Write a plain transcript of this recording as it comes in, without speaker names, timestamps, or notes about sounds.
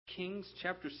Kings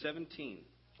chapter 17.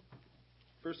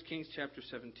 1 Kings chapter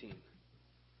 17.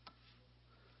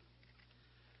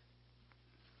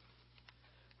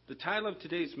 The title of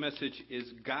today's message is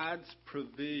God's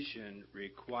Provision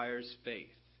Requires Faith.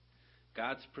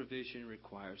 God's provision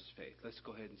requires faith. Let's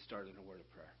go ahead and start in a word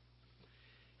of prayer.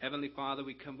 Heavenly Father,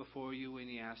 we come before you and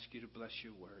we ask you to bless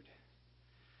your word.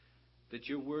 That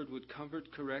your word would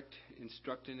comfort, correct,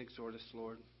 instruct, and exhort us,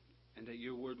 Lord. And that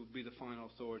your word would be the final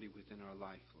authority within our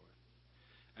life, Lord.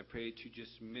 I pray that you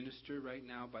just minister right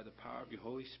now by the power of your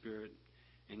Holy Spirit,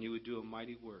 and you would do a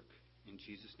mighty work. In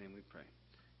Jesus' name we pray.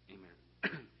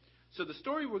 Amen. So the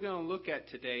story we're going to look at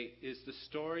today is the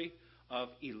story of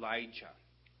Elijah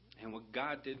and what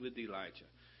God did with Elijah.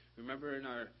 Remember in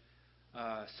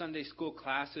our Sunday school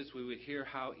classes, we would hear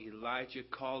how Elijah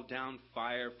called down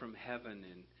fire from heaven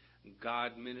and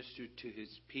God ministered to his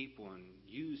people and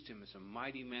used him as a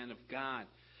mighty man of God.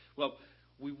 Well,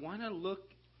 we want to look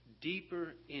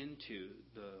deeper into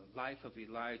the life of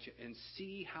Elijah and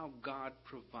see how God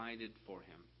provided for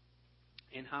him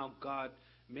and how God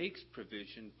makes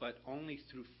provision, but only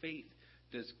through faith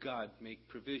does God make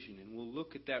provision. And we'll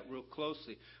look at that real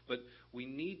closely. But we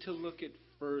need to look at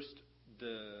first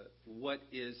why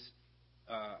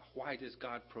does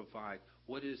God provide?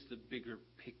 What is the bigger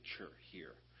picture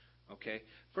here? Okay?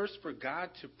 First, for God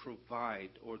to provide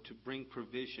or to bring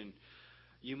provision,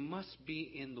 you must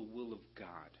be in the will of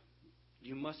God.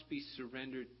 You must be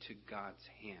surrendered to God's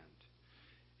hand.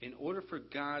 In order for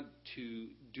God to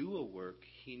do a work,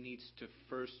 He needs to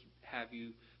first have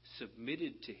you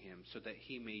submitted to Him so that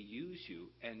He may use you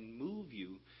and move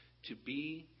you to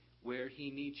be where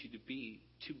He needs you to be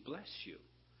to bless you.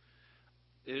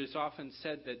 It is often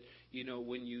said that,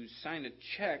 when you sign a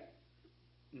check,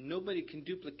 nobody can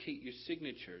duplicate your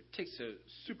signature. It takes a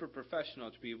super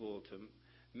professional to be able to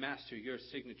master your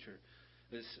signature.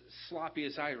 As sloppy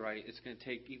as I write, it's going to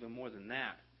take even more than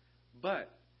that.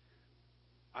 But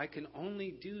I can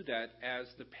only do that as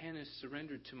the pen is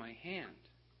surrendered to my hand.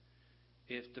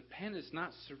 If the pen is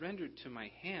not surrendered to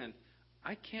my hand,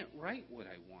 I can't write what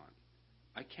I want.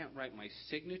 I can't write my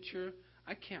signature.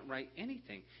 I can't write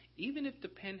anything. Even if the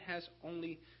pen has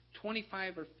only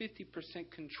 25 or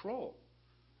 50% control,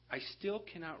 I still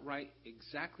cannot write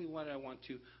exactly what I want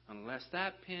to unless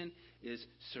that pen is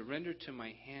surrendered to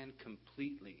my hand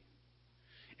completely.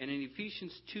 And in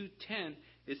Ephesians 2:10,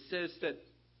 it says that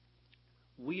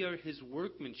we are His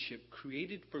workmanship,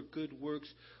 created for good works,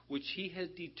 which He has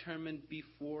determined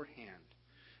beforehand.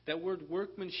 That word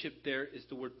workmanship there is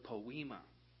the word poema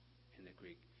in the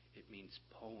Greek. It means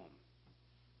poem.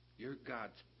 You're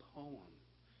God's poem.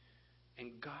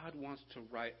 And God wants to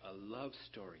write a love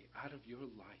story out of your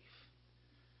life.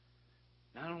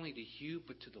 Not only to you,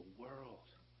 but to the world.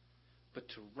 But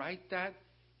to write that,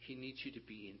 He needs you to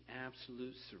be in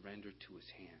absolute surrender to His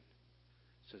hand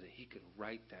so that He can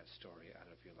write that story out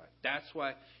of your life. That's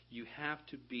why you have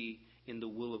to be in the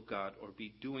will of God or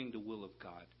be doing the will of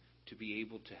God to be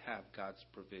able to have God's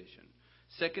provision.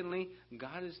 Secondly,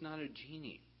 God is not a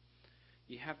genie.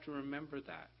 You have to remember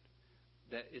that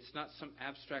it's not some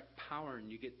abstract power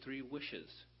and you get 3 wishes.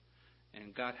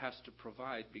 And God has to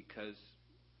provide because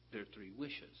there are 3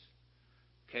 wishes.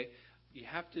 Okay? You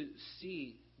have to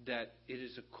see that it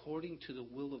is according to the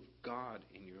will of God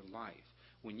in your life.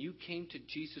 When you came to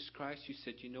Jesus Christ, you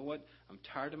said, you know what? I'm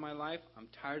tired of my life. I'm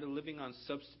tired of living on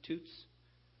substitutes.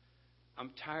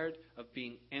 I'm tired of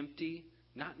being empty,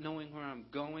 not knowing where I'm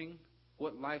going,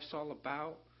 what life's all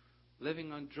about,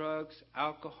 living on drugs,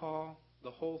 alcohol,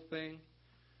 the whole thing.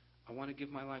 I want to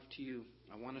give my life to you.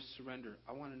 I want to surrender.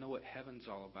 I want to know what heaven's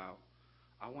all about.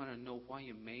 I want to know why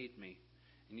you made me.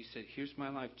 And you said, here's my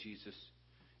life, Jesus.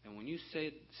 And when you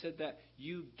said that,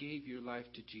 you gave your life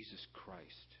to Jesus Christ.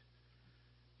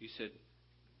 You said,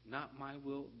 not my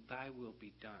will, thy will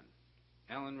be done.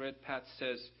 Alan Redpath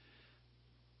says,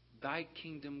 thy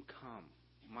kingdom come,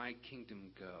 my kingdom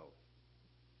go.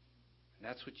 And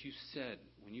that's what you said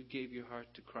when you gave your heart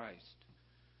to Christ.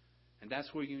 And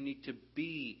that's where you need to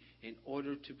be in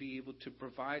order to be able to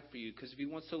provide for you. Because if He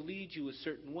wants to lead you a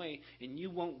certain way and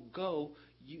you won't go,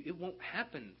 it won't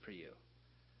happen for you.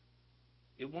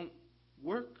 It won't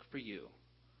work for you.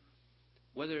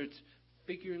 Whether it's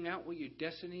figuring out what your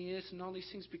destiny is and all these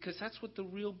things, because that's what the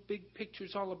real big picture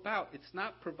is all about. It's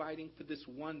not providing for this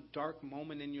one dark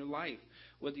moment in your life.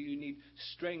 Whether you need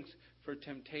strength for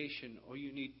temptation or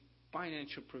you need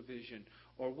financial provision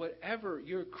or whatever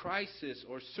your crisis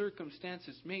or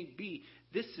circumstances may be,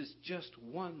 this is just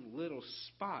one little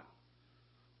spot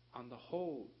on the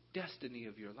whole destiny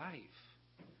of your life.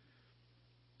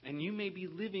 And you may be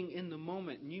living in the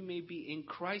moment, and you may be in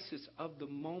crisis of the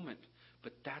moment,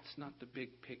 But that's not the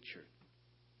big picture.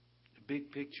 The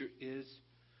big picture is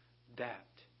that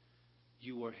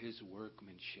you are His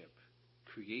workmanship,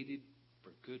 created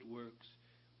for good works,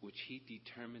 which He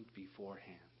determined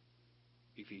beforehand.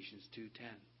 Ephesians 2:10.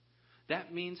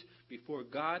 That means before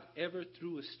God ever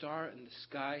threw a star in the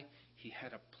sky, He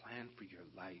had a plan for your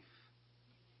life.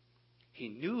 He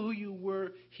knew who you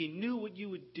were, He knew what you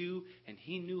would do, and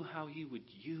He knew how He would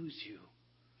use you.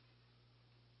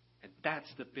 And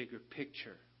that's the bigger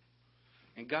picture.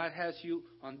 And God has you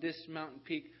on this mountain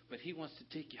peak, but He wants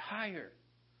to take you higher.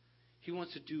 He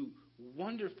wants to do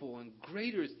wonderful and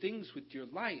greater things with your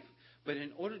life. But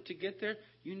in order to get there,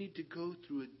 you need to go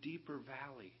through a deeper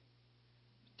valley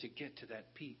to get to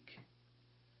that peak.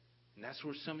 And that's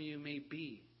where some of you may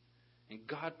be. And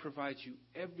God provides you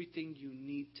everything you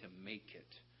need to make it.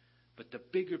 But the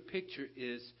bigger picture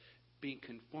is being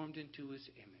conformed into His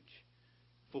image,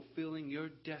 fulfilling your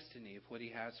destiny of what He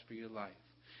has for your life.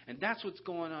 And that's what's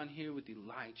going on here with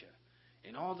Elijah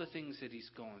and all the things that he's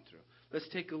going through. Let's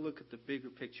take a look at the bigger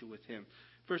picture with him.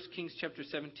 1 Kings chapter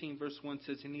 17, verse 1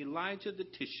 says, And Elijah the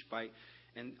Tishbite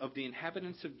and of the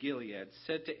inhabitants of Gilead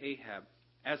said to Ahab,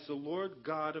 As the Lord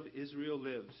God of Israel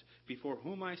lives, before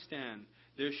whom I stand,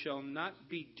 there shall not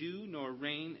be dew nor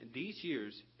rain these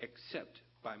years, except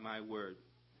by my word.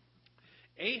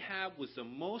 Ahab was the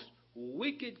most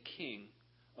wicked king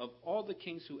of all the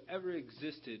kings who ever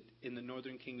existed in the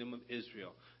northern kingdom of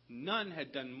Israel. None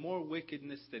had done more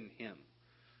wickedness than him.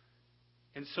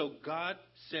 And so God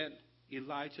sent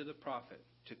Elijah the prophet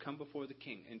to come before the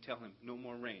king and tell him, no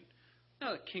more rain.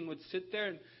 Now the king would sit there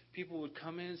and people would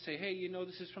come in and say, hey,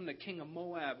 this is from the king of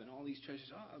Moab and all these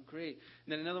treasures. Oh, great.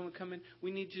 And then another one would come in,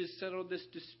 we need you to settle this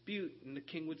dispute. And the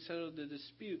king would settle the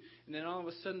dispute. And then all of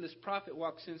a sudden this prophet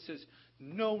walks in and says,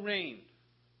 no rain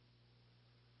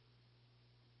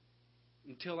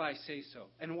until I say so.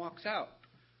 And walks out.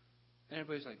 And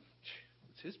everybody's like,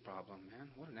 what's his problem, man?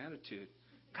 What an attitude.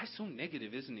 Guy's so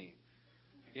negative, isn't he?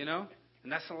 And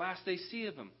that's the last they see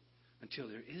of him until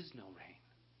there is no rain.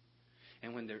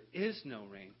 And when there is no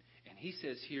rain, and he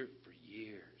says here for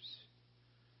years,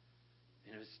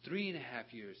 and it was 3.5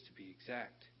 years to be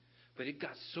exact, but it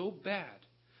got so bad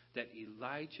that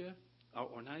Elijah,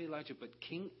 or not Elijah, but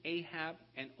King Ahab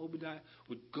and Obadiah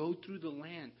would go through the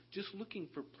land just looking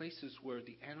for places where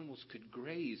the animals could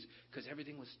graze because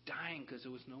everything was dying because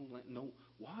there was no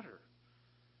water.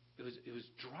 It was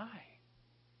dry.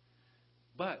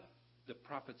 But the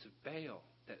prophets of Baal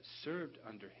that served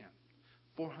under him,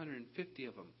 450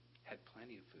 of them had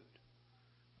plenty of food,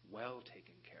 well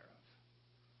taken care of.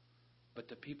 But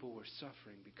the people were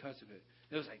suffering because of it.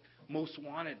 There was like most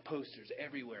wanted posters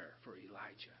everywhere for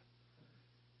Elijah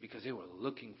because they were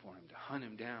looking for him to hunt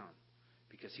him down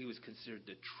because he was considered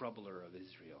the troubler of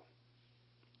Israel.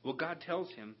 Well, God tells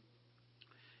him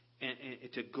and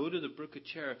to go to the brook of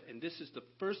Cherith, and this is the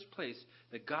first place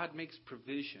that God makes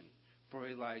provision for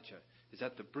Elijah, is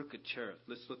at the brook of Cherith.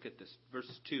 Let's look at this. Verse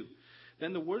 2.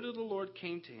 Then the word of the Lord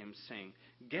came to him, saying,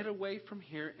 Get away from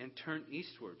here and turn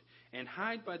eastward, and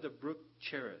hide by the brook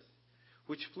Cherith,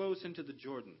 which flows into the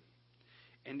Jordan.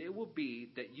 And it will be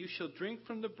that you shall drink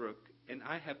from the brook, and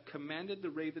I have commanded the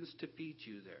ravens to feed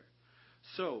you there.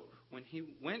 So when he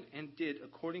went and did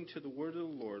according to the word of the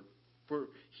Lord, for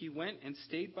he went and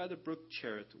stayed by the brook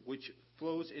Cherith, which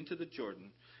flows into the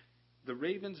Jordan, the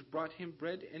ravens brought him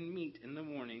bread and meat in the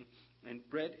morning, and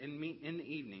bread and meat in the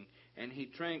evening, and he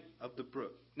drank of the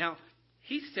brook. Now,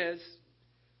 he says,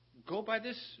 go by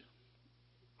this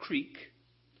creek,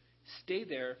 stay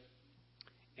there,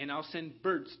 and I'll send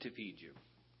birds to feed you.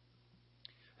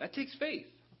 That takes faith,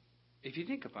 if you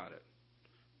think about it.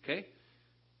 Okay?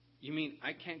 You mean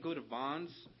I can't go to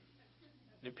Vons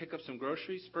and pick up some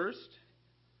groceries first?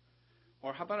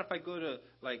 Or how about if I go to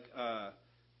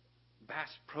Bass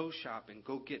Pro Shop and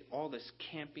go get all this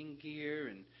camping gear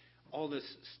and all this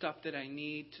stuff that I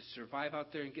need to survive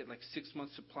out there and get 6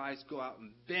 months supplies, go out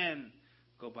and then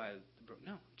go by the brook?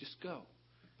 No, just go.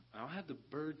 I'll have the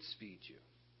birds feed you.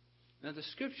 Now the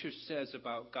scripture says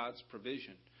about God's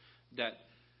provision that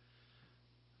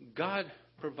God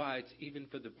provides even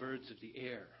for the birds of the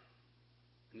air.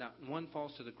 Not one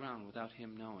falls to the ground without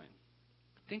him knowing.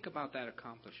 Think about that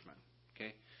accomplishment.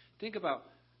 Okay? Think about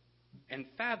and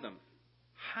fathom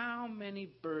how many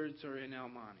birds are in El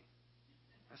Monte.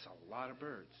 That's a lot of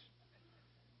birds.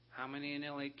 How many in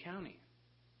LA County?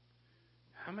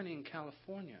 How many in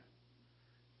California?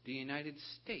 The United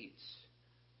States?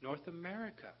 North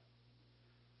America?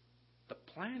 The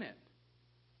planet?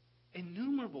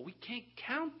 Innumerable. We can't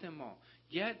count them all.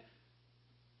 Yet,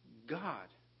 God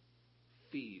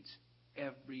feeds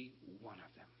every one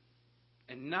of them.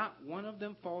 and not one of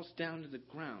them falls down to the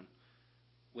ground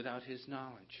without his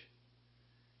knowledge.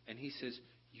 And he says,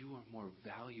 you are more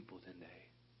valuable than they.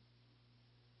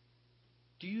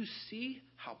 Do you see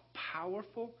how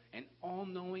powerful and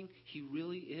all-knowing he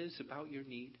really is about your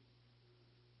need?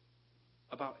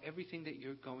 About everything that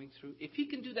you're going through? If he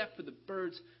can do that for the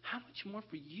birds, how much more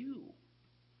for you?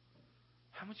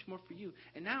 How much more for you?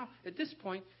 And now, at this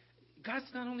point, God's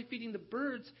not only feeding the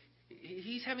birds,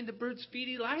 he's having the birds feed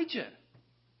Elijah.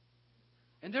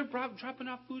 And they're dropping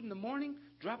off food in the morning,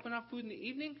 dropping off food in the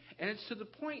evening, and it's to the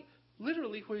point,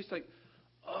 literally, where he's like,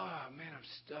 oh, man, I'm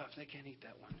stuffed. I can't eat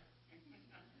that one.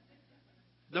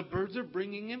 The birds are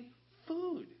bringing him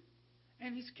food,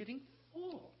 and he's getting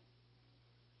full.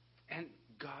 And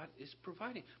God is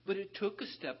providing. But it took a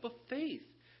step of faith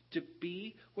to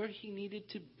be where he needed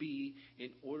to be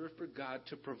in order for God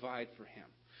to provide for him.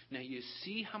 Now, you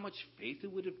see how much faith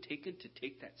it would have taken to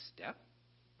take that step?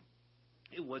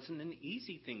 It wasn't an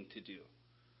easy thing to do,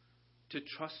 to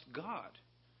trust God.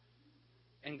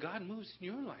 And God moves in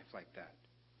your life like that.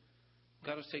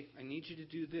 God will say, I need you to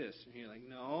do this. And you're like,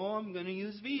 no, I'm going to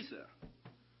use Visa.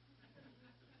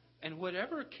 And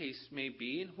whatever case may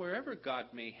be, and wherever God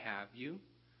may have you,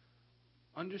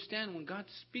 understand when God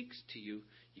speaks to you,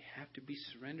 you have to be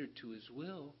surrendered to his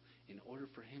will in order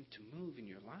for him to move in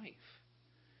your life.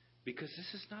 Because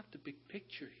this is not the big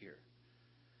picture here.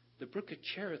 The brook of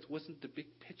Cherith wasn't the big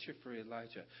picture for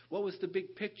Elijah. What was the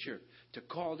big picture? To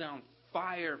call down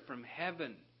fire from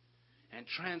heaven and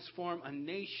transform a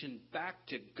nation back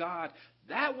to God.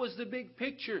 That was the big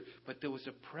picture. But there was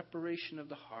a preparation of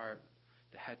the heart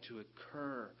that had to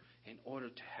occur in order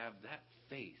to have that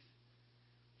faith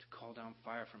to call down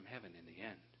fire from heaven in the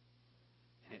end.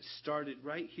 And it started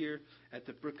right here at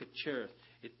the brook of Cherith.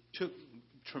 It took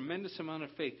a tremendous amount of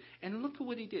faith. And look at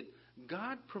what he did.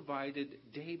 God provided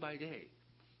day by day.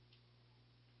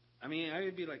 I mean, I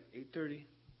would be like, 8:30,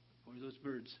 where are those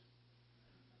birds?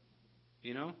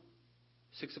 You know?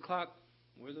 6 o'clock,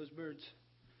 where are those birds?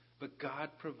 But God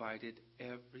provided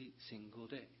every single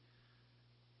day.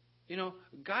 You know,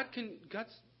 God can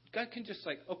just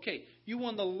like, okay, you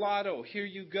won the lotto, here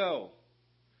you go.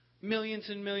 Millions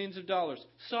and millions of dollars.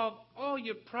 Solve all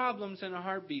your problems in a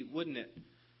heartbeat, wouldn't it?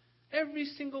 Every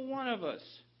single one of us.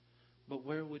 But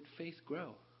where would faith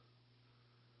grow?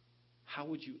 How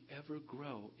would you ever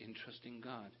grow in trusting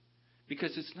God?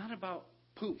 Because it's not about,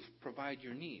 poof, provide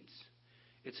your needs.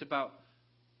 It's about,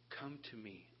 come to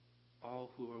me,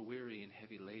 all who are weary and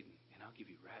heavy laden, and I'll give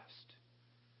you rest.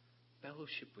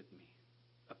 Fellowship with me.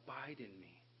 Abide in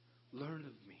me. Learn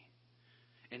of me.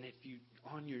 And if you,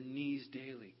 on your knees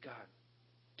daily, God,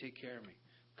 take care of me.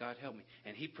 God, help me.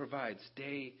 And he provides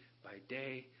day by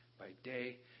day by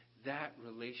day. That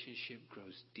relationship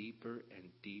grows deeper and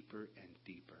deeper and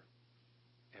deeper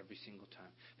every single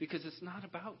time. Because it's not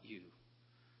about you.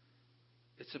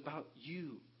 It's about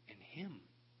you and him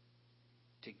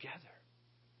together.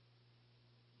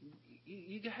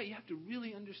 You have to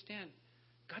really understand,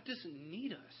 God doesn't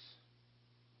need us.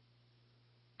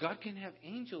 God can have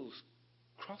angels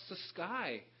cross the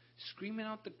sky screaming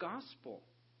out the gospel.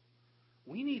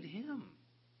 We need him.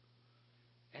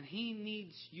 And he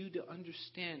needs you to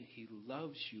understand he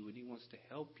loves you and he wants to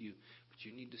help you. But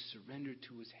you need to surrender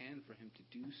to his hand for him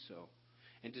to do so.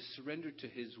 And to surrender to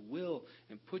his will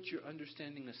and put your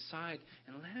understanding aside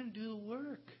and let him do the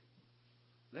work.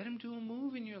 Let him do a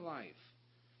move in your life.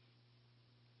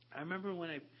 I remember when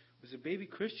I was a baby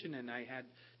Christian and I had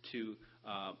to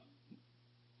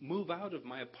move out of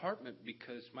my apartment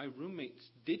because my roommates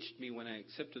ditched me when I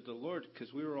accepted the Lord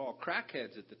because we were all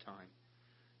crackheads at the time.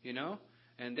 You know?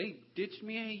 And they ditched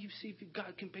me. Hey, you see if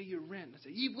God can pay your rent. I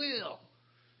said, he will.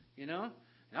 You know?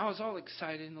 And I was all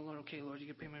excited in the Lord. Okay, Lord, you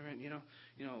can pay my rent. You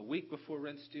know, a week before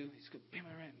rent's due, he's going to pay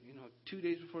my rent. 2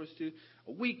 days before it's due.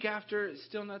 A week after, it's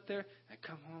still not there. I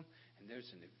come home, and there's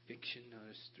an eviction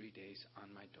notice 3 days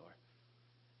on my door.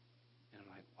 And I'm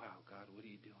like, wow, God, what are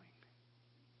you doing?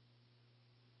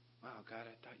 Wow, God,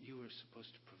 I thought you were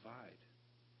supposed to provide.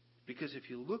 Because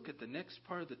if you look at the next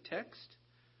part of the text,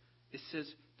 it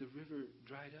says the river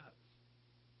dried up.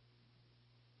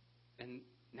 And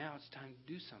now it's time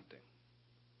to do something.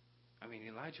 I mean,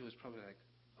 Elijah was probably like,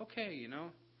 okay,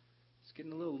 it's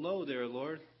getting a little low there,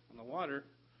 Lord, on the water.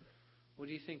 What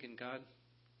are you thinking, God?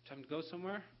 Time to go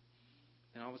somewhere?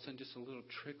 And all of a sudden, just a little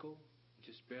trickle,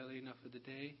 just barely enough for the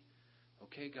day.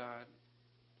 Okay, God,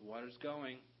 the water's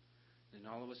going. And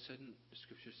all of a sudden, the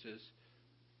scripture says,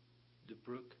 the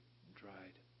brook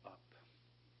dried up.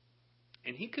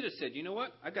 And he could have said, you know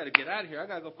what? I got to get out of here. I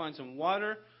got to go find some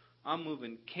water. I'm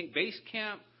moving base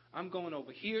camp. I'm going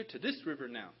over here to this river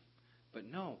now. But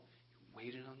no, he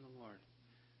waited on the Lord.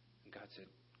 And God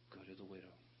said, go to the widow.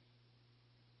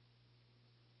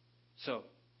 So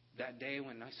that day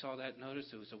when I saw that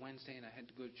notice, it was a Wednesday, and I had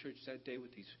to go to church that day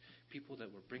with these people that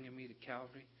were bringing me to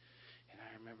Calvary. And I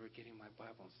remember getting my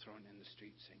Bible and throwing it in the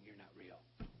street saying, you're not real.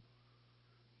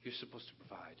 You're supposed to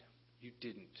provide. You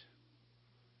didn't.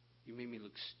 You made me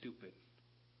look stupid.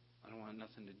 I don't want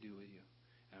nothing to do with you.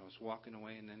 And I was walking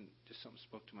away, and then just something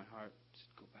spoke to my heart. I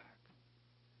said, go back.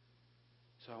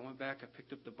 So I went back. I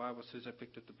picked up the Bible. As soon as I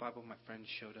picked up the Bible, my friend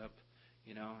showed up,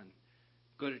 and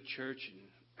go to church, and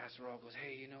Pastor Raul goes,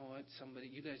 hey, you know what?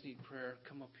 You guys need prayer.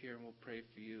 Come up here, and we'll pray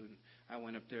for you. And I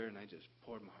went up there, and I just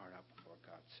poured my heart out before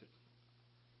God. I said,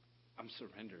 I'm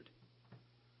surrendered.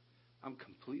 I'm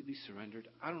completely surrendered.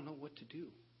 I don't know what to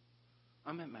do.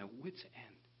 I'm at my wit's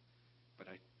end. But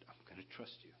I'm going to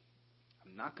trust you.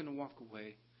 I'm not going to walk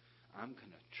away. I'm going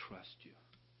to trust you.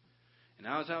 And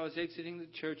as I was exiting the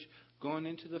church, going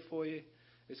into the foyer,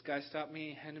 this guy stopped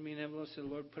me, handed me an envelope, said,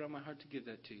 Lord, put on my heart to give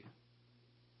that to you.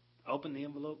 I opened the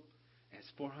envelope, and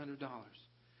it's $400.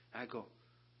 I go,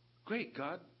 great,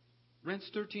 God. Rent's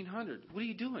 $1,300. What are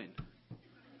you doing?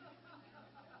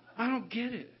 I don't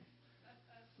get it.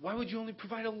 Why would you only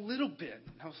provide a little bit?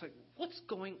 And I was like, what's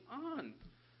going on?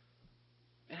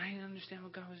 And I didn't understand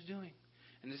what God was doing.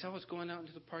 And as I was going out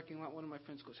into the parking lot, one of my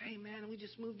friends goes, hey, man, we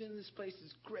just moved into this place.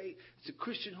 It's great. It's a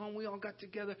Christian home. We all got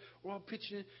together. We're all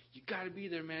pitching in. You got to be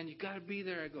there, man. You got to be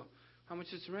there. I go, how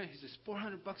much is the rent? He says,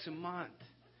 $400 a month.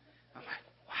 I'm like,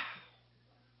 wow.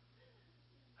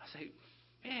 I was like,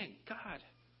 man, God,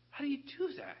 how do you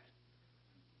do that?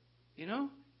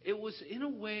 It was in a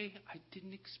way I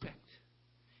didn't expect.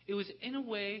 It was in a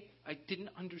way I didn't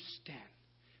understand.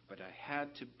 But I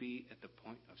had to be at the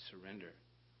point of surrender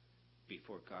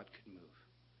before God could move.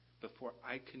 Before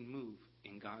I can move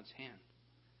in God's hand.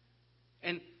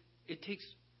 And it takes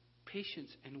patience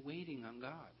and waiting on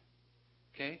God.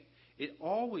 Okay? It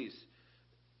always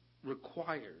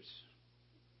requires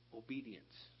obedience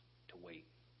to wait.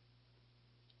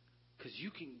 Because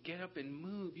you can get up and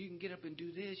move. You can get up and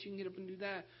do this. You can get up and do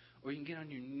that. Or you can get on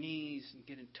your knees and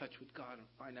get in touch with God and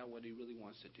find out what He really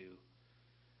wants to do.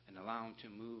 And allow Him to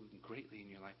move greatly in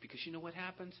your life. Because you know what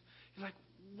happens? You're like,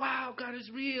 wow, God is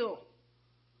real.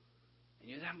 And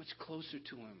you're that much closer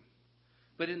to Him.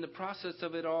 But in the process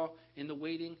of it all, in the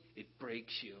waiting, it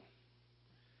breaks you.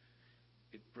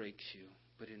 It breaks you.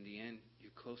 But in the end,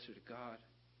 you're closer to God.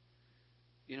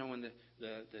 When the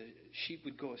sheep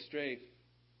would go astray,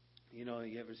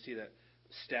 you ever see that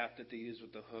staff that they use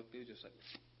with the hook? They would just like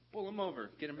pull them over,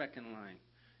 get them back in line,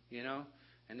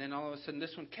 And then all of a sudden,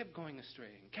 this one kept going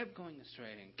astray and kept going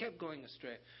astray and kept going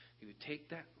astray. He would take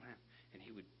that lamb and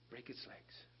he would break its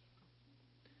legs.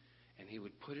 And he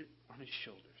would put it on his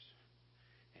shoulders.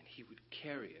 And he would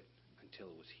carry it until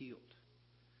it was healed.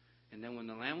 And then when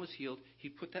the lamb was healed,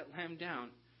 he'd put that lamb down.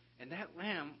 And that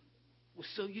lamb was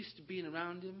so used to being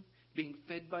around him, being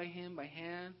fed by him by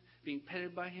hand, being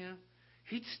petted by him.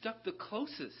 He'd stuck the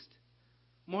closest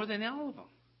more than all of them.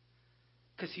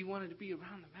 Because he wanted to be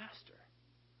around the master.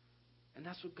 And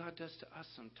that's what God does to us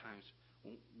sometimes.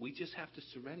 We just have to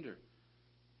surrender.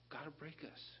 God will break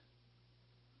us.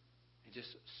 And just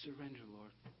surrender,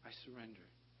 Lord. I surrender.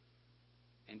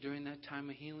 And during that time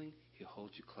of healing, He'll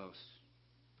hold you close.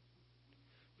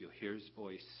 You'll hear His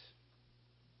voice.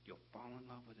 You'll fall in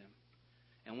love with Him.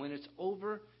 And when it's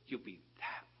over, you'll be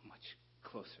that much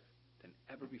closer than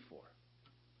ever before.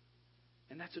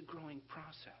 And that's a growing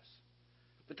process.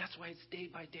 But that's why it's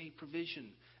day-by-day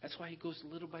provision. That's why He goes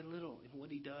little by little in what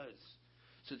He does.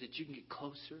 So that you can get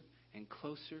closer and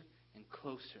closer and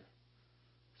closer.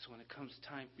 So when it comes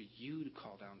time for you to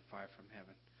call down fire from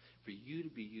heaven, for you to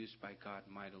be used by God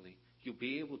mightily, you'll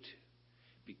be able to.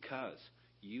 Because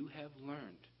you have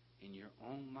learned in your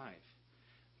own life,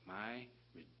 my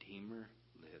Redeemer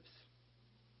lives.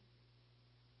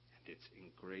 And it's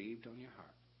engraved on your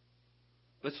heart.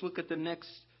 Let's look at the next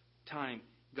time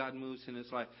God moves in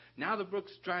his life. Now the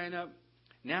brook's drying up.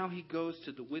 Now he goes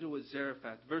to the widow of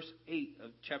Zarephath. Verse 8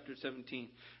 of chapter 17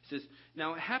 says,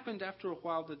 Now it happened after a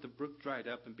while that the brook dried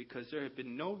up, and because there had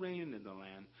been no rain in the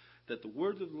land, that the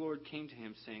word of the Lord came to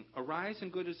him, saying, Arise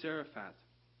and go to Zarephath,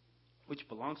 which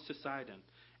belongs to Sidon,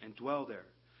 and dwell there.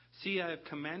 See, I have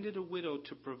commanded a widow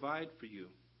to provide for you.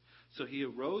 So he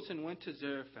arose and went to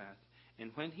Zarephath.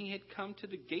 And when he had come to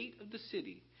the gate of the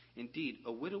city, indeed,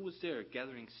 a widow was there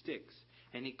gathering sticks.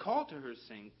 And he called to her,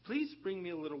 saying, Please bring me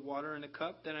a little water in a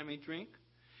cup that I may drink.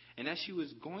 And as she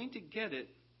was going to get it,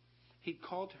 he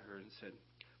called to her and said,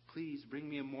 Please bring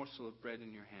me a morsel of bread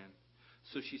in your hand.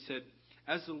 So she said,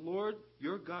 As the Lord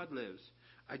your God lives,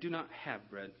 I do not have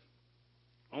bread,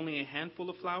 only a handful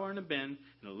of flour in a bin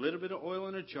and a little bit of oil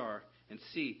in a jar, and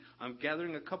see, I'm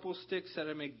gathering a couple of sticks that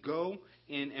I may go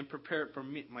in and prepare it for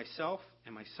myself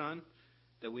and my son,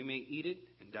 that we may eat it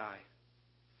and die.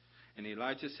 And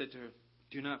Elijah said to her,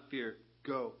 do not fear.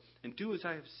 Go and do as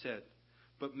I have said.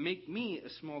 But make me a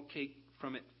small cake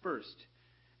from it first,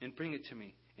 and bring it to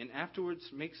me. And afterwards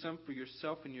make some for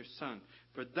yourself and your son.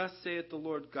 For thus saith the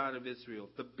Lord God of Israel,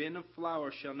 the bin of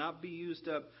flour shall not be used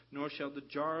up, nor shall the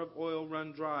jar of oil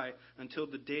run dry, until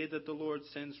the day that the Lord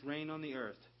sends rain on the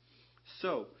earth.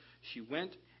 So she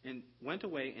went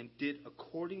away and did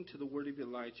according to the word of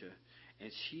Elijah.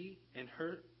 And he and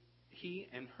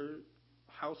her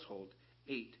household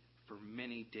ate for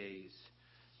many days.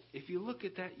 If you look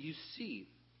at that, you see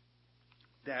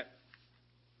that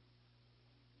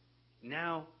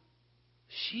now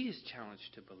she is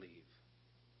challenged to believe.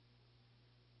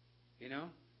 You know,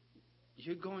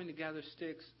 you're going to gather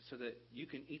sticks so that you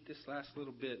can eat this last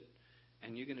little bit,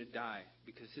 and you're going to die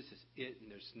because this is it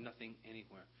and there's nothing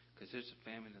anywhere because there's a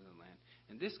famine in the land.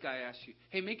 And this guy asks you,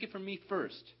 hey, make it for me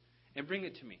first and bring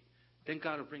it to me. Then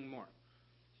God will bring more.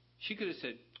 She could have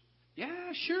said,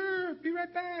 yeah, sure, be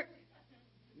right back.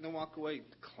 And then walk away.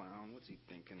 Clown, what's he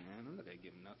thinking, man? I'm not going to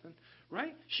give him nothing.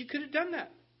 Right? She could have done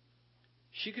that.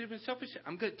 She could have been selfish.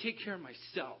 I'm going to take care of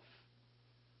myself.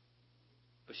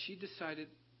 But she decided,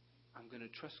 I'm going to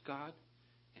trust God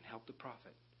and help the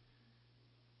prophet.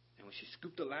 And when she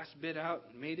scooped the last bit out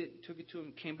and made it, took it to him,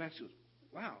 and came back, she goes,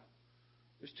 wow,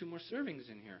 there's 2 more servings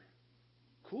in here.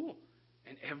 Cool.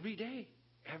 And every day,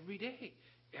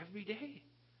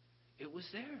 it was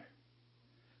there.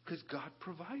 Because God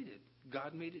provided.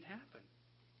 God made it happen.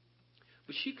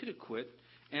 But she could have quit.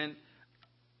 And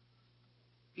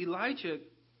Elijah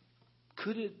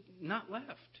could have not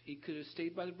left. He could have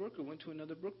stayed by the brook or went to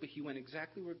another brook, but he went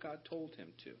exactly where God told him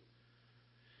to.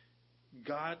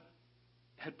 God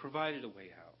had provided a way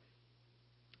out.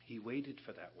 He waited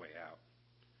for that way out.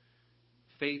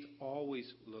 Faith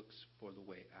always looks for the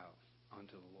way out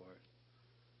unto the Lord.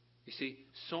 You see,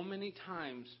 so many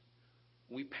times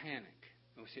we panic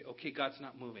and we say, okay, God's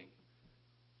not moving.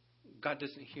 God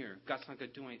doesn't hear. God's not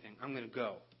going to do anything. I'm going to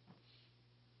go.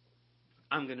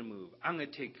 I'm going to move. I'm going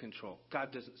to take control.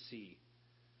 God doesn't see.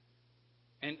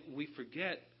 And we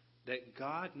forget that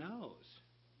God knows.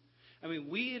 I mean,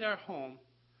 we at our home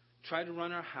try to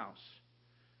run our house.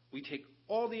 We take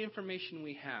all the information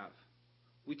we have.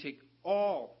 We take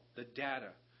all the data.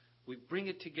 We bring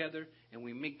it together and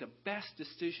we make the best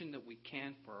decision that we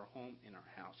can for our home and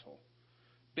our household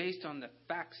based on the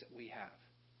facts that we have.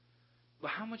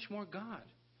 But how much more God?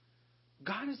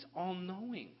 God is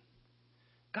all-knowing.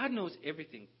 God knows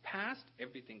everything past,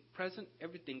 everything present,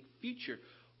 everything future.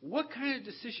 What kind of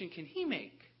decision can He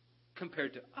make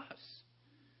compared to us?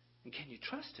 And can you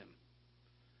trust Him?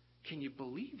 Can you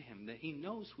believe Him that He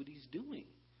knows what He's doing?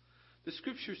 The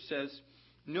Scripture says,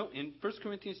 no, in 1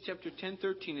 Corinthians chapter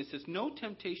 10:13, it says, no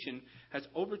temptation has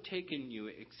overtaken you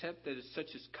except that is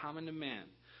such as common to man.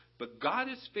 But God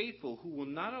is faithful, who will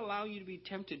not allow you to be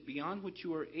tempted beyond what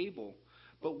you are able,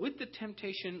 but with the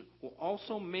temptation will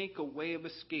also make a way of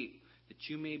escape, that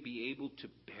you may be able to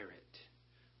bear it.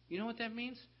 You know what that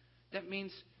means? That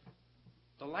means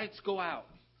the lights go out,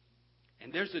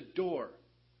 and there's a door.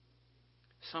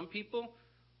 Some people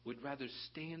would rather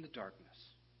stay in the darkness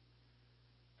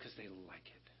because they like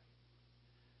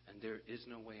it. And there is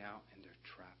no way out, and they're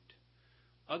trapped.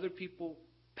 Other people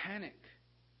panic,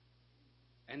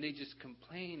 and they just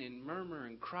complain and murmur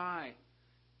and cry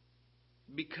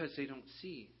because they don't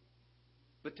see.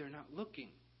 But they're not looking.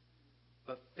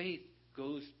 But faith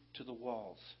goes to the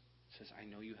walls. Says, I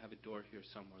know you have a door here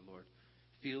somewhere, Lord.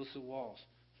 Feels the walls,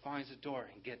 finds a door,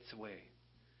 and gets away.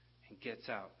 And gets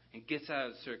out. And gets out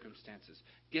of the circumstances.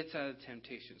 Gets out of the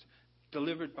temptations.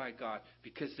 Delivered by God.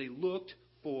 Because they looked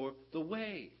for the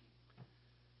way.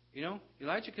 You know,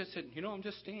 Elijah could have said, I'm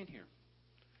just staying here.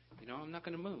 I'm not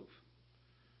going to move.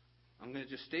 I'm going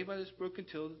to just stay by this brook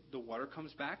until the water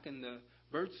comes back and the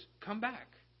birds come back.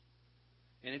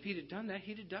 And if he'd have done that,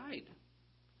 he'd have died.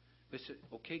 But he said,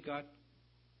 okay, God,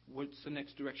 what's the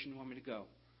next direction you want me to go?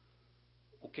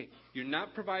 Okay, you're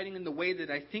not providing in the way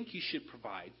that I think you should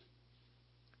provide.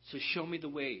 So show me the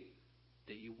way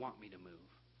that you want me to move,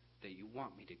 that you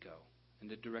want me to go, and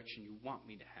the direction you want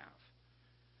me to have.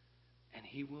 And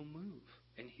He will move,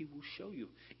 and He will show you.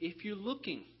 If you're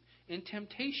looking in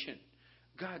temptation,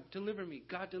 God, deliver me.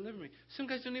 God, deliver me. Some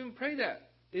guys don't even pray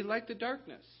that. They like the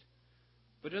darkness.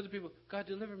 But other people, God,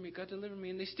 deliver me. God, deliver me.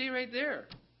 And they stay right there.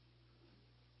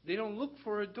 They don't look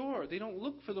for a door. They don't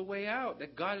look for the way out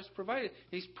that God has provided.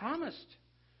 He's promised.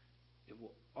 It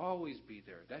will always be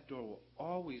there. That door will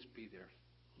always be there.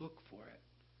 Look for it.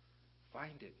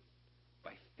 Find it.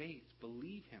 By faith,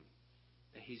 believe Him.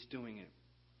 that he's doing it.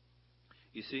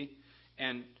 You see?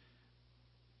 And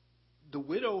the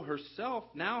widow herself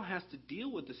now has to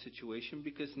deal with the situation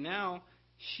because now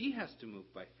she has to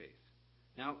move by faith.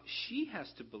 Now she has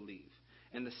to believe.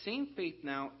 And the same faith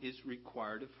now is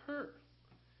required of her.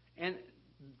 And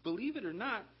believe it or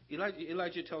not,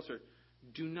 Elijah tells her,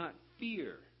 do not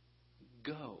fear,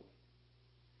 go.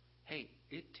 Hey,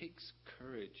 it takes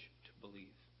courage to believe.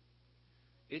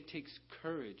 It takes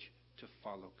courage to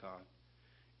follow God.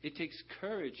 It takes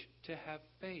courage to have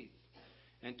faith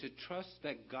and to trust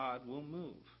that God will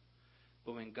move.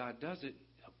 But when God does it,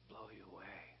 He'll blow you away.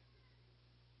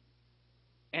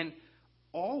 And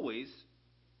always,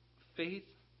 faith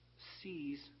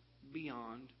sees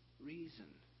beyond reason.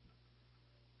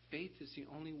 Faith is the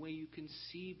only way you can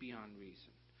see beyond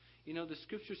reason. You know, the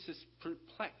scripture says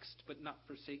perplexed but not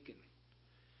forsaken.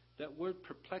 That word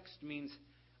perplexed means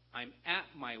I'm at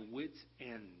my wit's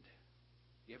end.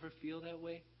 You ever feel that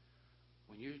way?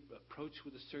 When you're approached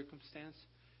with a circumstance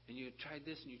and you tried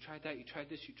this and you tried that, you tried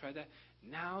this, you tried that.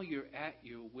 Now you're at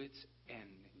your wit's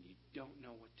end and you don't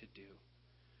know what to do.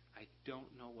 I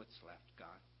don't know what's left, God.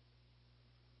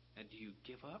 And do you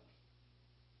give up?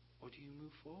 Or do you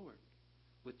move forward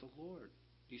with the Lord?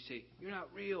 Do you say, you're not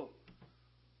real?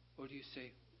 Or do you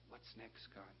say, what's next,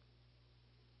 God?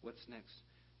 What's next?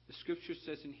 The scripture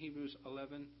says in Hebrews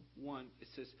 11:1, it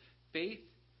says, faith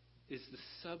is the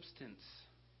substance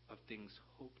of things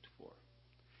hoped for,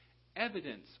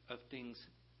 evidence of things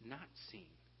not seen.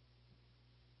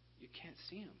 You can't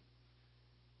see them.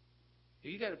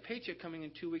 You got a paycheck coming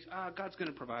in 2 weeks. God's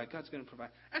going to provide. God's going to provide.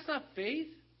 That's not faith.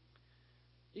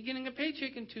 You're getting a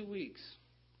paycheck in 2 weeks.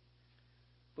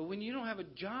 But when you don't have a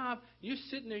job, you're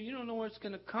sitting there, you don't know where it's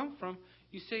going to come from.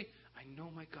 You say, I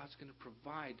know my God's going to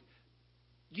provide.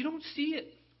 You don't see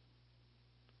it.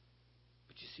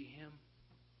 But you see Him.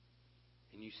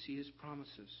 And you see His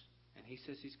promises. And He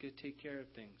says He's going to take care of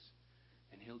things.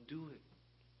 And He'll do it.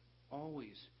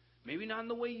 Always. Maybe not in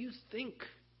the way you think.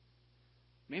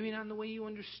 Maybe not in the way you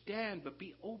understand. But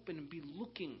be open and be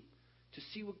looking to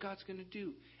see what God's going to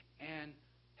do. And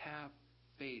have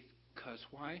faith. Because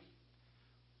why?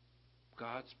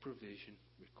 God's provision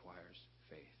requires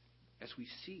faith. As we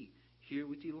see here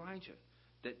with Elijah,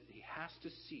 that he has to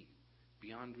see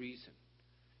beyond reason.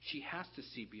 She has to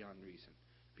see beyond reason.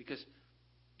 Because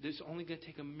there's only going to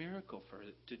take a miracle for her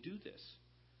to do this.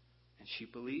 And she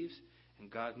believes, and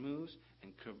God moves,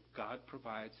 and God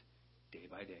provides day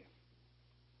by day.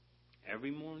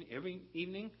 Every morning, every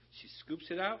evening, she scoops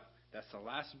it out. That's the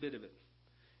last bit of it.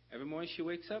 Every morning she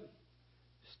wakes up,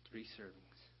 there's 3 servings.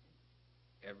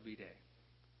 Every day.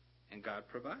 And God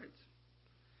provides.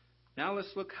 Now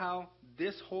let's look how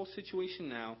this whole situation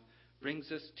now brings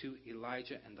us to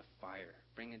Elijah and the fire.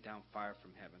 Bringing down fire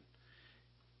from heaven.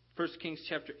 1 Kings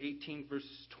chapter 18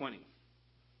 verses 20.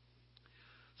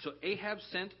 So Ahab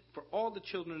sent for all the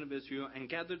children of Israel and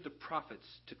gathered the prophets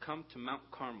to come to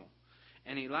Mount Carmel.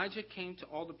 And Elijah came to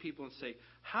all the people and said,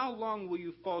 how long will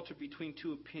you falter between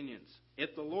 2 opinions?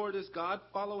 If the Lord is God,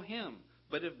 follow Him.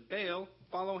 But if Baal,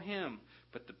 follow him.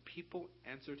 But the people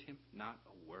answered him not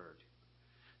a word.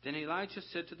 Then Elijah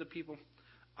said to the people,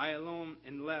 I alone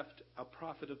am left a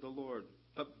prophet of the Lord,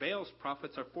 but Baal's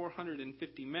prophets are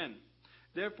 450 men.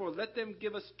 Therefore let them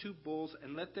give us 2 bulls,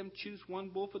 and let them choose 1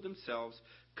 bull for themselves,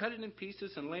 cut it in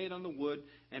pieces and lay it on the wood,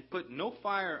 and put no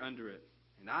fire under it.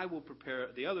 And I will prepare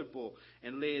the other bull,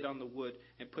 and lay it on the wood,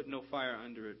 and put no fire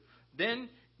under it. Then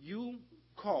you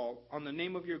call on the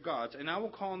name of your gods, and I will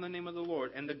call on the name of the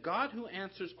Lord. And the God who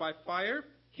answers by fire,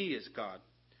 He is God.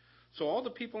 So all the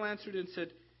people answered and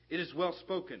said, it is well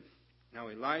spoken. Now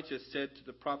Elijah said to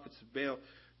the prophets of Baal,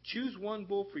 choose 1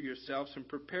 bull for yourselves and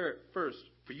prepare it first,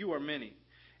 for you are many.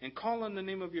 And call on the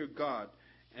name of your God,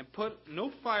 and put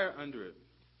no fire under it.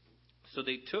 So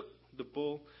they took the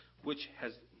bull which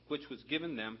was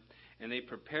given them, and they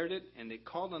prepared it, and they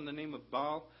called on the name of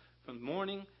Baal from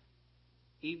morning,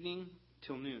 evening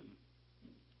till noon.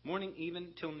 Morning, even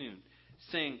till noon,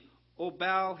 saying, O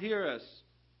Baal, hear us.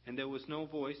 And there was no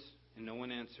voice, and no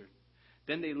one answered.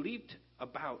 Then they leaped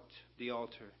about the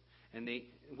altar,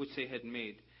 which they had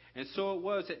made. And so it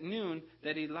was at noon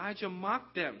that Elijah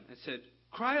mocked them and said,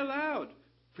 cry aloud,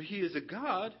 for he is a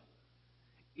god.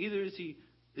 Either is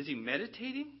he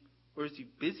meditating, or is he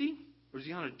busy, or is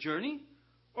he on a journey,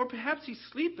 or perhaps he's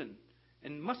sleeping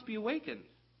and must be awakened.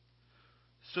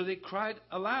 So they cried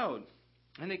aloud,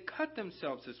 and they cut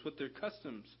themselves as what's their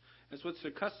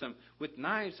custom, with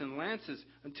knives and lances,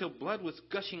 until blood was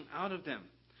gushing out of them.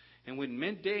 And when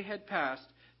midday had passed,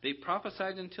 they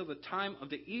prophesied until the time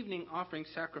of the evening offering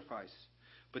sacrifice.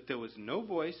 But there was no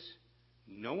voice,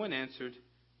 no one answered,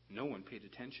 no one paid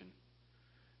attention.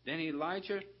 Then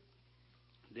Elijah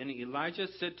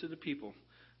said to the people,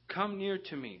 "Come near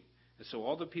to me." And so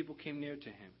all the people came near to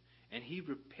him. And he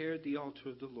repaired the altar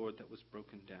of the Lord that was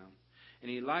broken down. And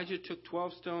Elijah took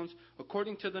 12 stones,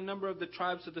 according to the number of the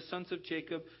tribes of the sons of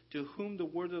Jacob, to whom the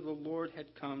word of the Lord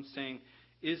had come, saying,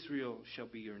 "Israel shall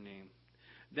be your name."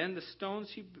 Then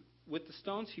with the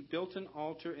stones he built an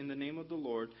altar in the name of the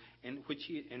Lord, and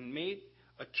made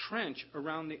a trench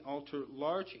around the altar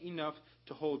large enough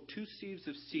to hold 2 sheaves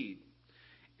of seed.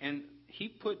 And he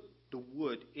put the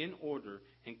wood in order,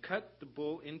 and cut the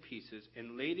bull in pieces,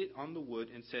 and laid it on the wood,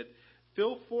 and said,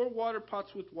 "Fill 4 water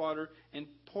pots with water, and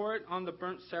pour it on the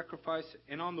burnt sacrifice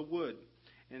and on the wood."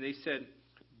 And they said,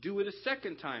 "Do it a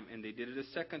second time." And they did it a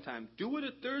second time. "Do it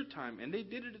a third time." And they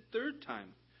did it a third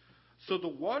time. So the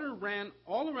water ran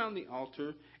all around the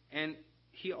altar, and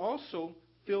he also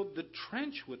filled the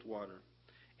trench with water.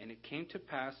 And it came to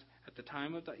pass at the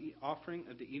time of the offering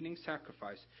of the evening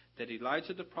sacrifice that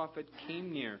Elijah the prophet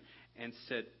came near and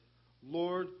said,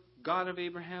 "Lord, God of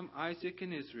Abraham, Isaac,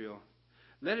 and Israel,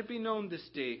 let it be known this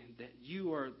day that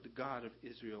you are the God of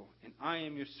Israel, and I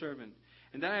am your servant,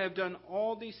 and that I have done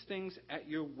all these things at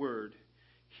your word.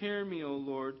 Hear me, O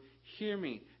Lord, hear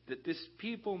me, that this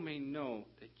people may know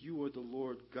that you are the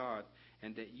Lord God,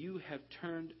 and that you have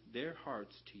turned their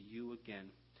hearts to you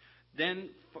again."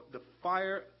 Then the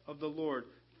fire of the Lord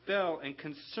fell and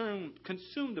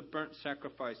consumed the burnt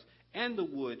sacrifice, and the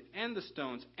wood, and the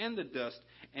stones, and the dust,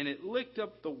 and it licked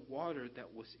up the water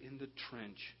that was in the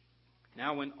trench.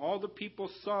 Now when all the people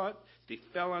saw it, they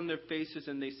fell on their faces,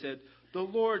 and they said, "The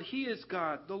Lord, He is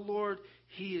God. The Lord,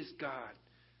 He is God."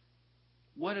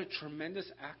 What a tremendous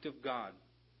act of God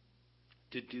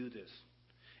to do this,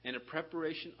 and a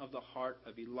preparation of the heart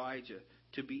of Elijah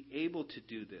to be able to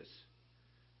do this.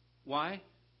 Why?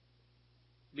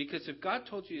 Because if God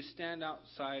told you to stand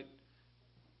outside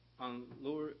on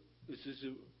Lower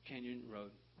Isuzu Canyon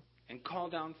Road and call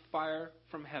down fire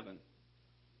from heaven,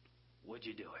 would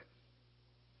you do it?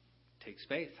 Takes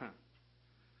faith, huh?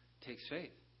 Takes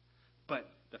faith.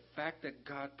 But the fact that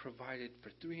God provided for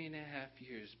 3.5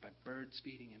 years by birds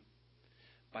feeding him,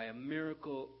 by a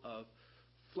miracle of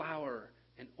flour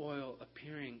and oil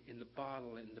appearing in the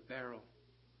bottle and the barrel,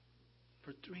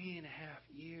 for 3.5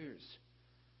 years,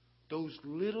 those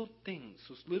little things,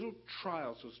 those little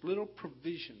trials, those little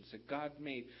provisions that God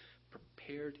made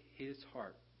prepared his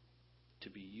heart to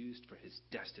be used for his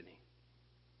destiny,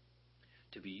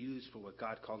 to be used for what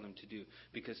God called him to do.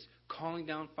 Because calling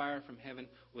down fire from heaven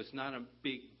was not a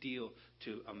big deal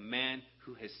to a man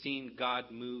who has seen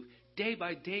God move day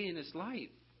by day in his life.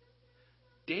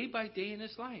 Day by day in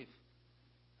his life.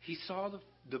 He saw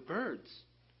the birds.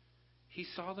 He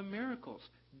saw the miracles.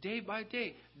 Day by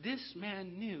day. This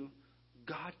man knew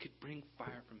God could bring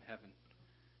fire from heaven.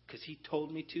 Because he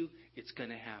told me to, it's going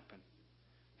to happen.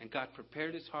 And God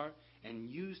prepared his heart and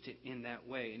used it in that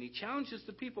way. And he challenges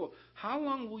the people, how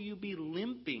long will you be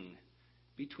limping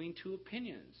between 2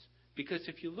 opinions? Because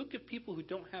if you look at people who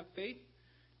don't have faith,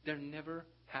 they're never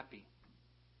happy.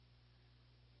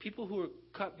 People who are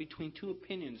cut between 2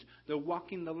 opinions, they're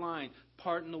walking the line,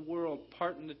 part in the world,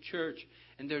 part in the church,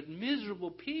 and they're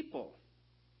miserable people.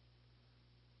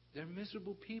 They're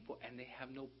miserable people, and they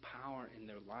have no power in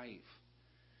their life.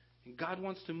 And God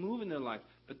wants to move in their life,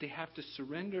 but they have to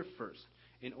surrender first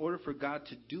in order for God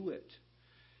to do it.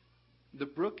 The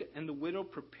brook and the widow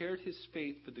prepared his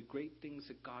faith for the great things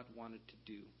that God wanted to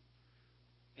do.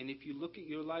 And if you look at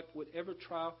your life, whatever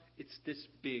trial, it's this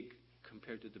big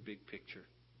compared to the big picture.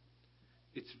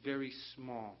 It's very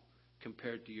small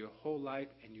compared to your whole life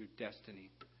and your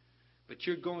destiny. But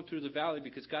you're going through the valley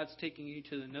because God's taking you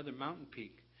to another mountain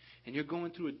peak. And you're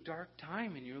going through a dark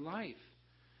time in your life.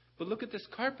 But look at this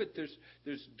carpet.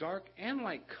 There's dark and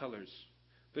light colors.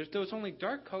 But if there was only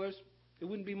dark colors, it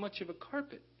wouldn't be much of a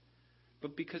carpet.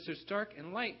 But because there's dark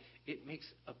and light, it makes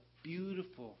a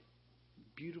beautiful,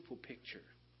 beautiful picture.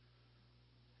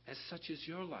 As such is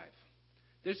your life.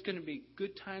 There's going to be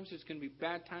good times, there's going to be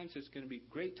bad times, there's going to be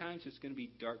great times, there's going to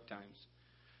be dark times.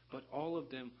 But all of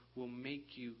them will make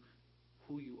you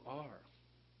who you are.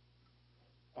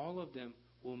 All of them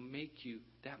will make you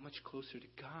that much closer to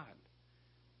God.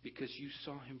 Because you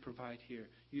saw him provide here.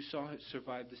 You saw him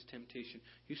survive this temptation.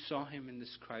 You saw him in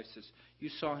this crisis. You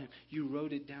saw him. You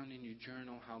wrote it down in your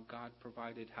journal how God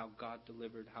provided, how God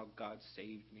delivered, how God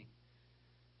saved me.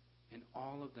 And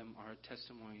all of them are a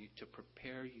testimony to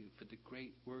prepare you for the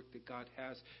great work that God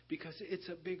has. Because it's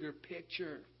a bigger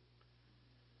picture.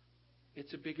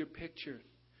 It's a bigger picture.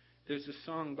 There's a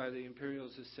song by the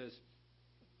Imperials that says,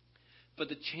 "But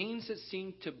the chains that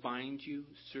seem to bind you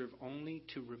serve only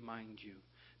to remind you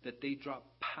that they drop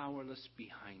powerless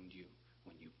behind you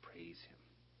when you praise Him.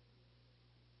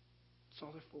 That's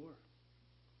all they're for.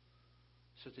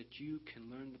 So that you can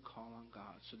learn to call on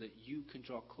God, so that you can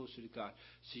draw closer to God,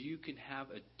 so you can have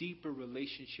a deeper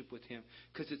relationship with Him.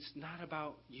 Because it's not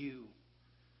about you.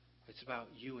 It's about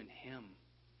you and Him.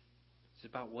 It's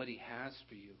about what He has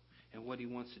for you and what He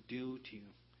wants to do to you.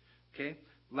 Okay?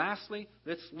 Lastly,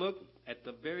 let's look at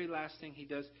the very last thing He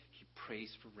does. He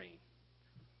prays for rain.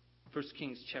 1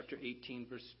 Kings chapter 18,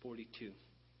 verse 42.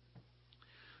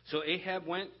 So Ahab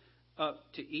went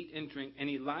up to eat and drink, and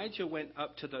Elijah went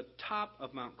up to the top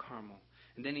of Mount Carmel.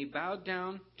 And then he bowed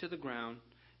down to the ground,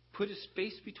 put his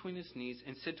face between his knees,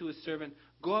 and said to his servant,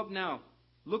 "Go up now,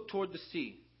 look toward the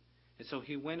sea." And so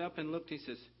he went up and looked, and he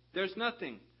says, "There's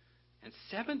nothing." And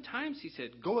 7 times he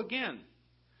said, "Go again."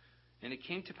 And it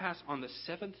came to pass on the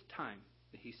 7th time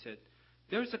that he said,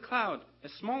 "There's a cloud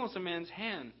as small as a man's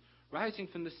hand rising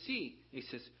from the sea." He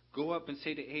says, "Go up and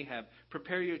say to Ahab,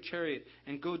 prepare your chariot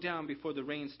and go down before the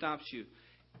rain stops you."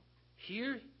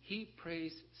 Here he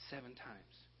prays 7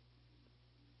 times.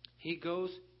 He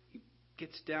goes, he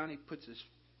gets down, he puts his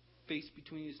face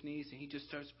between his knees, and he just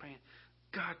starts praying,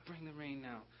 "God, bring the rain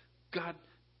now. God,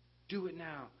 do it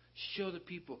now. Show the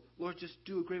people. Lord, just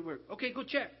do a great work." Okay, go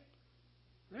check.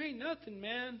 There ain't nothing,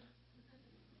 man.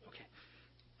 Okay,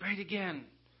 pray it again.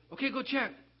 Okay, go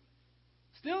check.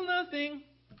 Still nothing.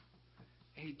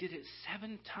 And he did it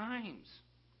 7 times.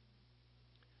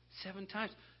 7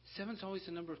 times. 7's always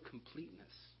the number of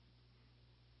completeness.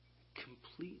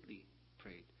 Completely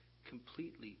prayed.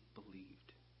 Completely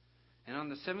believed. And on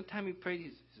the 7th time he prayed, he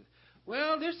said,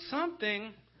 "Well, there's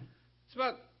something. It's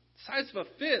about the size of a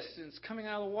fist, and it's coming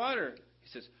out of the water." He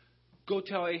says, "Go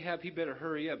tell Ahab he better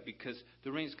hurry up, because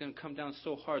the rain's going to come down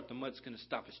so hard the mud's going to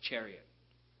stop his chariot."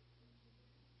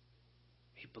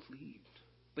 He believed.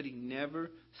 But he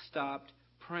never stopped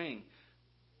praying.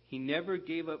 He never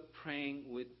gave up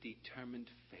praying with determined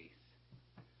faith.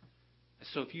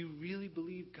 So if you really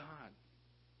believe God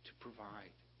to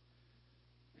provide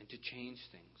and to change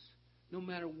things, no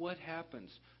matter what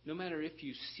happens, no matter if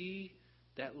you see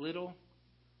that little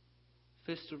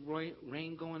fist of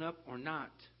rain going up or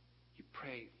not, you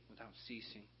pray without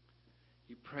ceasing.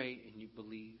 You pray and you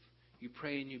believe. You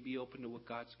pray and you be open to what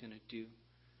God's going to do.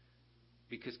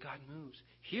 Because God moves.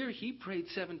 Here he prayed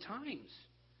 7 times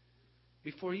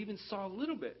before he even saw a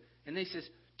little bit. And they says,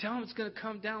 "Tell him it's going to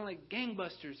come down like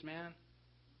gangbusters, man.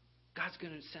 God's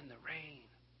going to send the rain."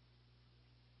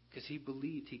 Because he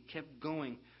believed. He kept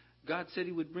going. God said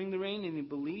he would bring the rain, and he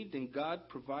believed, and God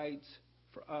provides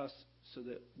for us so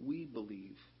that we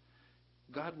believe.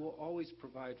 God will always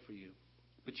provide for you.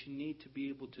 But you need to be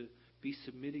able to be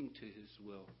submitting to his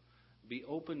will. Be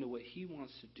open to what he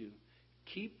wants to do.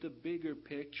 Keep the bigger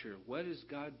picture. What is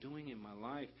God doing in my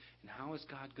life? And how is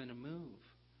God going to move?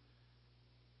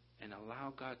 And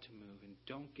allow God to move. And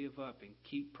don't give up. And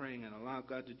keep praying and allow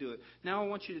God to do it. Now I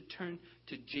want you to turn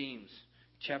to James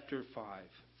chapter 5.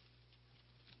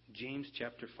 James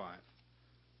chapter 5.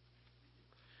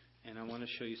 And I want to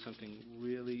show you something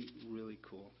really, really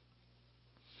cool.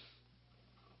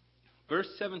 Verse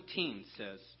 17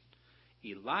 says,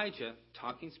 Elijah,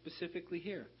 talking specifically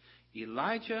here,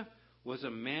 Elijah was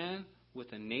a man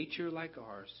with a nature like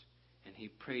ours, and he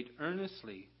prayed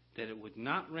earnestly that it would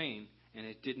not rain, and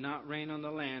it did not rain on the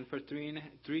land for 3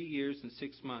 years and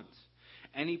 6 months.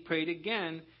 And he prayed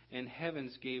again, and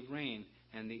heavens gave rain,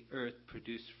 and the earth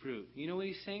produced fruit. You know what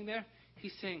he's saying there?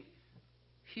 He's saying,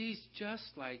 he's just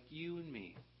like you and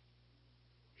me.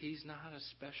 He's not a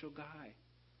special guy.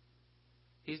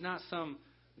 He's not some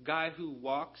guy who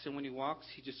walks, and when he walks,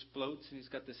 he just floats, and he's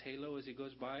got this halo as he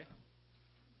goes by.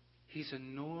 He's a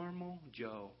normal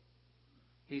Joe.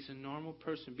 He's a normal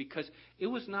person, because it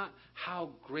was not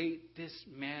how great this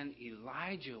man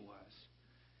Elijah was.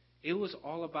 It was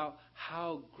all about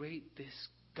how great this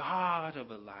God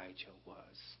of Elijah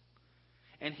was.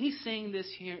 And he's saying this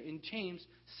here in James,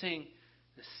 saying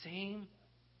the same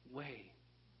way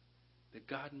that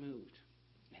God moved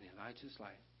in Elijah's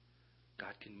life,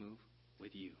 God can move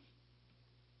with you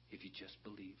if you just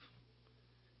believe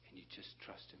and you just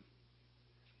trust him.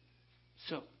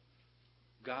 So,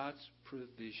 God's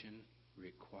provision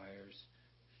requires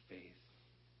faith.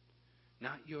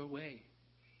 Not your way.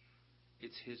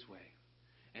 It's his way.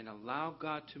 And allow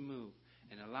God to move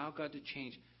and allow God to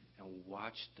change and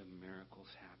watch the miracles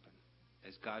happen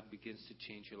as God begins to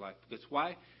change your life. Because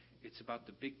why? It's about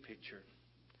the big picture.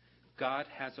 God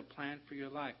has a plan for your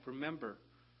life. Remember,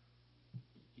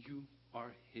 you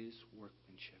are his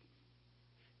workmanship,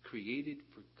 created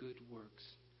for good works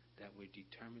that were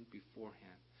determined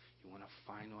beforehand. You want to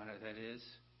find what that is?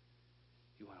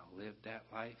 You want to live that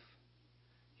life?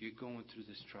 You're going through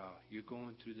this trial. You're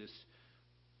going through this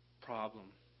problem,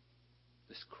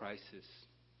 this crisis.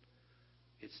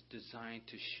 It's designed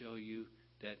to show you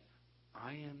that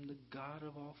I am the God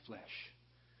of all flesh,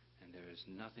 and there is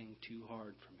nothing too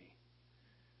hard for me.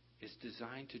 It's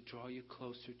designed to draw you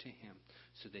closer to Him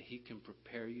so that He can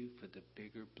prepare you for the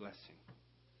bigger blessing.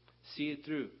 See it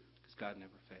through, because God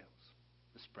never fails.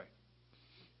 Let's pray.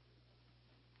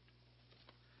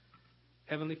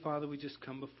 Heavenly Father, we just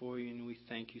come before you and we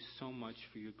thank you so much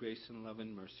for your grace and love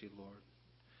and mercy, Lord.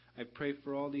 I pray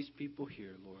for all these people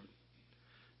here, Lord,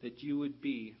 that you would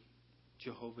be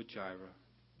Jehovah Jireh,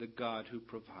 the God who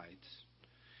provides,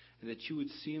 and that you would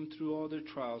see them through all their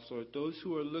trials, Lord. Those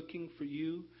who are looking for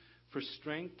you for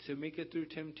strength to make it through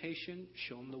temptation,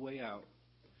 show them the way out.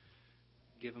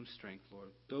 Give them strength,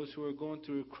 Lord. Those who are going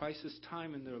through a crisis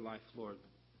time in their life, Lord,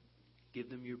 give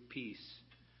them your peace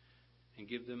and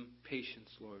give them patience,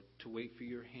 Lord, to wait for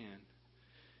your hand.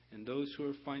 And those who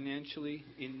are financially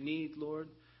in need, Lord,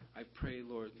 I pray,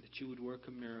 Lord, that you would work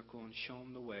a miracle and show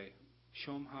them the way.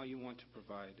 Show them how you want to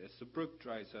provide. As the brook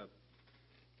dries up,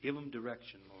 give them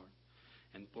direction, Lord,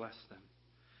 and bless them.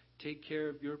 Take care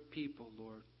of your people,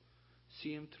 Lord.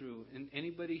 See them through. And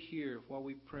anybody here, while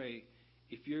we pray,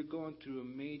 if you're going through a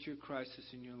major crisis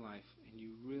in your life and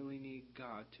you really need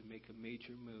God to make a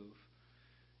major move,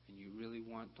 and you really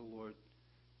want the Lord,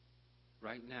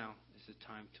 right now is the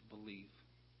time to believe.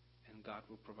 And God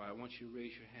will provide. I want you to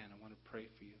raise your hand. I want to pray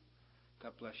for you.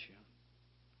 God bless you.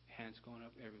 Hands going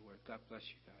up everywhere. God bless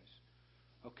you guys.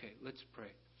 Okay, let's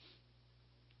pray.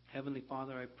 Heavenly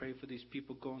Father, I pray for these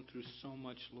people going through so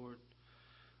much, Lord.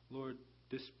 Lord,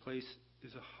 this place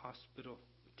is a hospital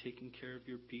taking care of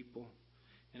your people.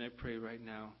 And I pray right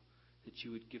now that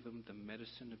you would give them the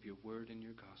medicine of your word and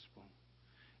your gospel.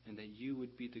 And that you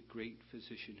would be the great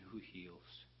physician who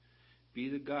heals. Be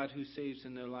the God who saves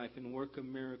in their life and work a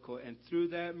miracle. And through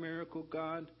that miracle,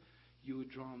 God, you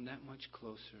would draw them that much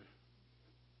closer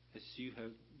as you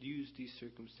have used these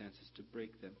circumstances to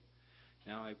break them.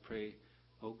 Now I pray,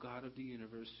 O God of the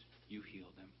universe, you heal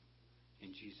them.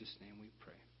 In Jesus' name we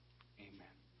pray.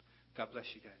 Amen. God bless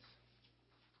you guys.